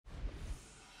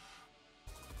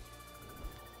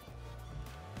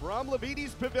From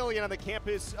Levites Pavilion on the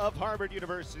campus of Harvard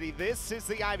University, this is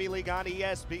the Ivy League on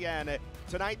ESPN.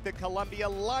 Tonight, the Columbia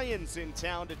Lions in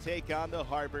town to take on the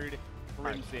Harvard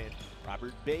Crimson.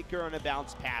 Robert Baker on a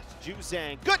bounce pass.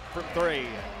 Juzang, good from three.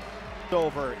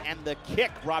 Over, and the kick,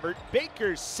 Robert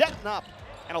Baker setting up,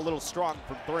 and a little strong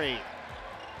from three.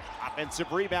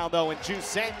 Offensive rebound, though, and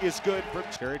Juzang is good from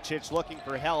Juricic looking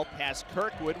for help. Has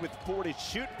Kirkwood with 4 to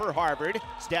shoot for Harvard.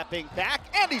 Stepping back,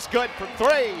 and he's good from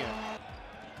three.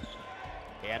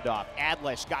 Handoff,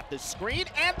 Adlesh got the screen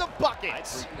and the bucket.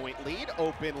 3-point lead,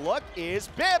 open look is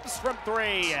Bibbs from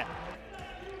three.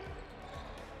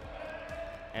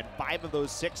 And 5 of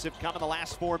those 6 have come in the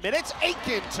last 4 minutes.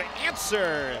 Aiken to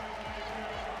answer.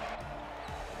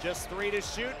 Just 3 to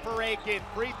shoot for Aiken.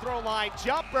 Free throw line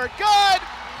jumper, good!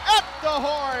 At the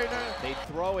horn. They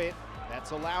throw it.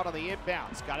 That's allowed on the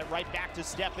inbounds. Got it right back to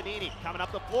Stefanini. Coming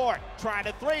up the floor. Trying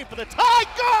to 3 for the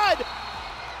tie. Good!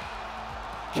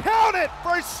 Count it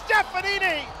for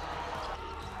Stefanini.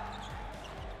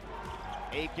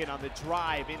 Aiken on the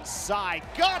drive inside.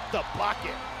 Got the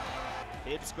bucket.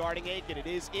 It's guarding Aiken. It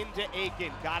is into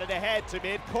Aiken. Got it ahead to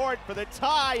midcourt for the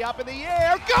tie. Up in the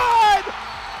air. Good!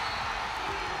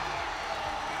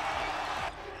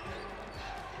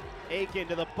 Aiken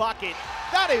to the bucket.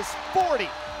 That is 40.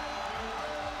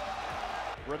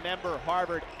 Remember,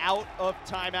 Harvard out of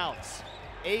timeouts.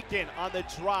 Aiken on the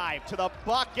drive to the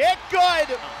bucket.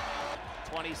 Good!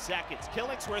 20 seconds.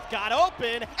 Killingsworth got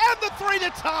open, and the 3 to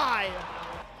tie.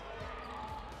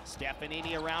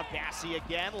 Stefanini around Bassi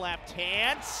again. Left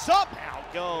hand somehow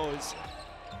goes.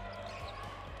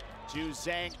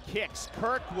 Juzang kicks.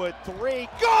 Kirkwood 3.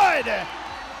 Good!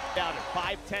 Down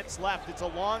at 5/10 left. It's a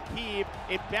long heave.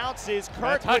 It bounces.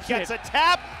 Kirkwood gets a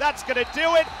tap. That's going to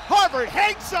do it. Harvard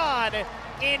hangs on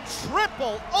in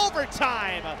triple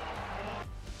overtime.